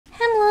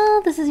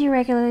this is your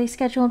regularly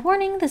scheduled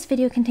warning. This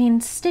video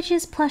contains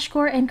stitches, plush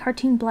gore, and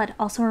cartoon blood.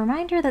 Also a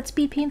reminder that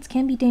speed paints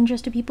can be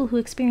dangerous to people who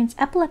experience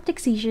epileptic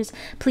seizures.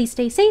 Please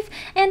stay safe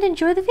and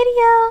enjoy the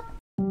video!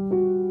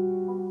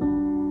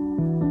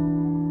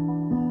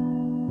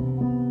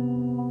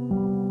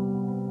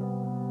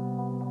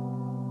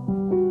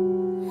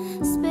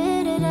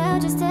 Spit it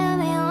out, just tell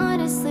me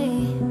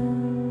honestly.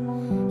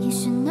 You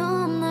should know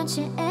I'm not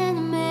your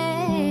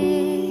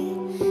enemy.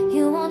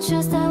 You won't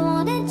trust, I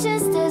want it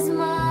just as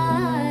much.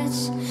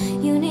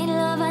 You need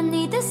love, I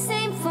need the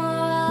same for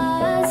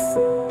us.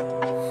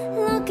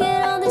 Look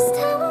at all this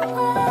time we're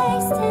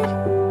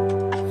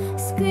wasting,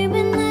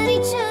 screaming at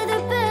each other,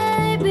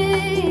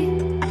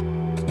 baby.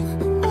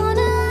 I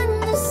wanna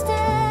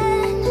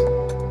understand.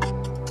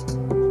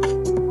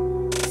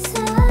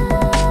 So I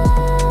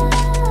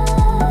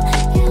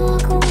can't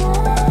walk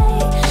away.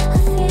 I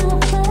feel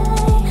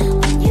away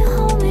when you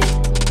hold me.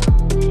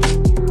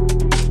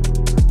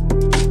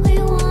 We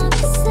want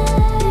the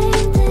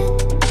same thing.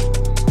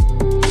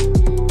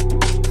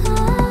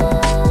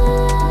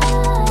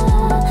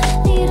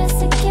 Need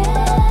us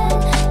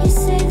again. You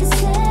say the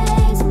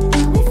same, so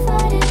now we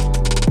fight it.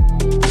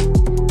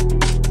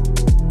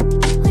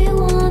 We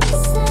want the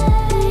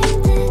same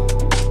thing.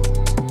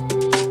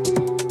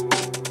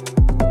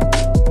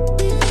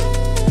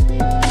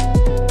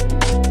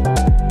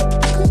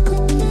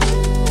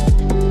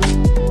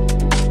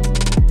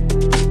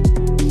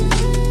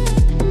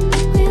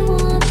 We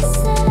want the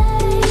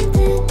same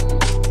thing.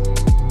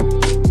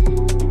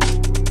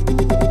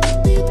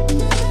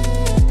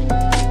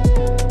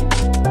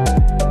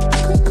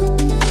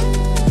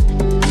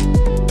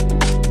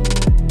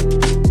 We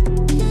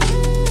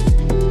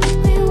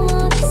want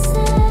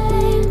the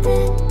same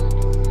thing.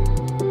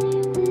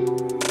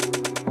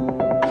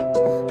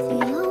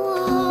 Feel a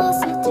wall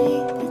so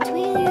deep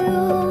between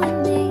you and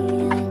me.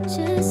 I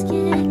just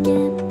can't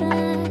get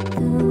back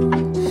through.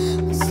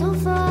 We're so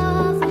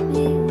far from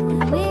here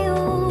where we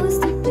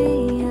used to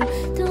be. I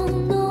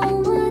don't know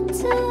what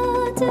to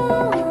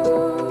do.